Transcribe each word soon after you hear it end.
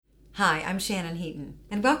Hi, I'm Shannon Heaton,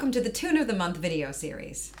 and welcome to the Tune of the Month video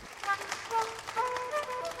series.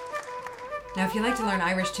 Now, if you like to learn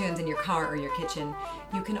Irish tunes in your car or your kitchen,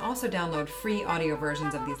 you can also download free audio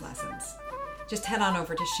versions of these lessons. Just head on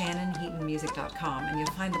over to shannonheatonmusic.com and you'll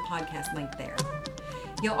find the podcast link there.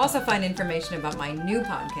 You'll also find information about my new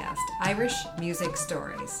podcast, Irish Music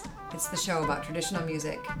Stories. It's the show about traditional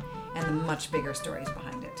music and the much bigger stories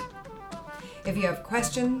behind it. If you have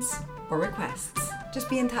questions or requests, just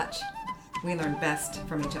be in touch. We learn best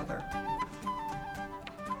from each other.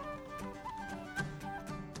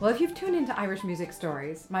 Well, if you've tuned into Irish Music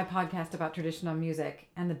Stories, my podcast about traditional music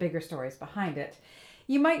and the bigger stories behind it,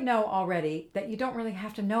 you might know already that you don't really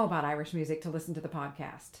have to know about Irish music to listen to the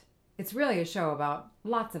podcast. It's really a show about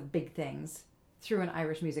lots of big things through an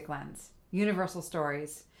Irish music lens, universal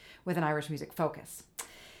stories with an Irish music focus.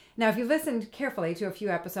 Now, if you listened carefully to a few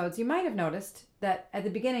episodes, you might have noticed that at the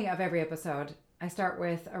beginning of every episode, I start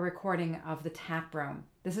with a recording of the tap room.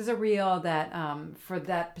 This is a reel that, for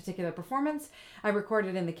that particular performance, I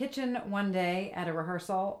recorded in the kitchen one day at a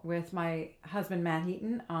rehearsal with my husband, Matt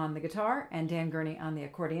Heaton, on the guitar and Dan Gurney on the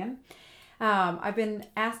accordion. I've been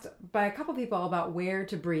asked by a couple people about where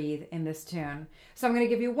to breathe in this tune. So I'm going to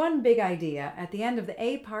give you one big idea. At the end of the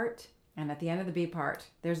A part and at the end of the B part,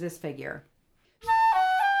 there's this figure.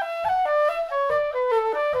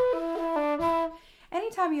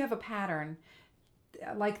 Anytime you have a pattern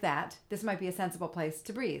like that, this might be a sensible place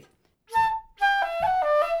to breathe.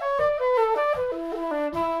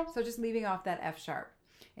 So just leaving off that F sharp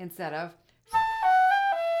instead of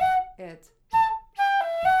it's.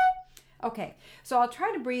 Okay, so I'll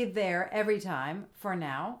try to breathe there every time for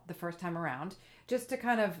now, the first time around, just to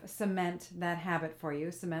kind of cement that habit for you,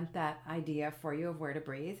 cement that idea for you of where to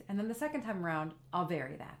breathe. And then the second time around, I'll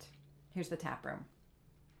vary that. Here's the tap room.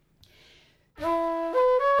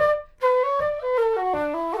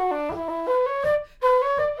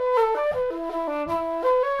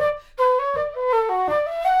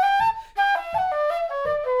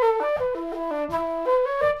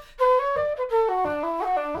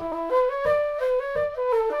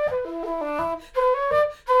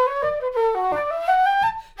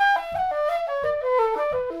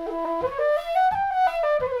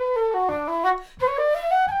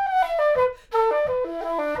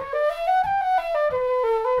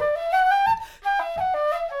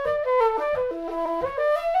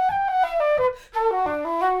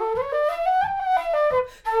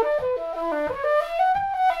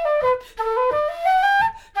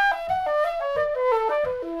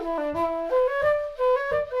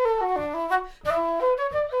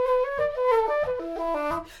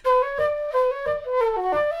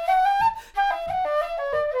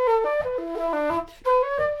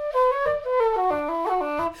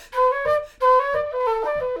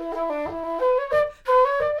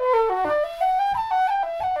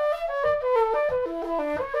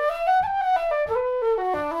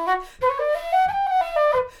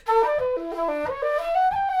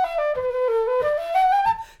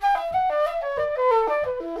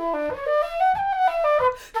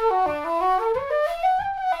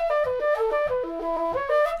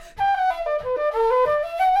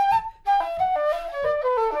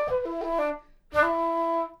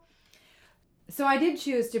 So I did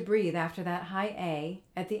choose to breathe after that high A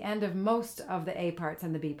at the end of most of the A parts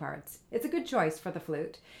and the B parts. It's a good choice for the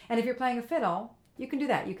flute. And if you're playing a fiddle, you can do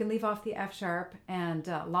that. You can leave off the F sharp and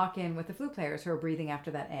lock in with the flute players who are breathing after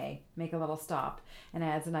that A. Make a little stop and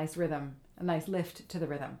adds a nice rhythm, a nice lift to the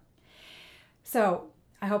rhythm. So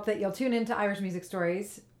I hope that you'll tune into Irish Music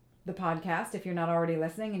Stories, the podcast, if you're not already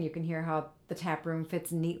listening, and you can hear how the tap room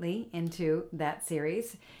fits neatly into that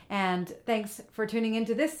series. And thanks for tuning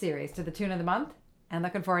into this series, to the Tune of the Month, and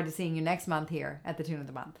looking forward to seeing you next month here at the Tune of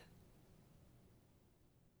the Month.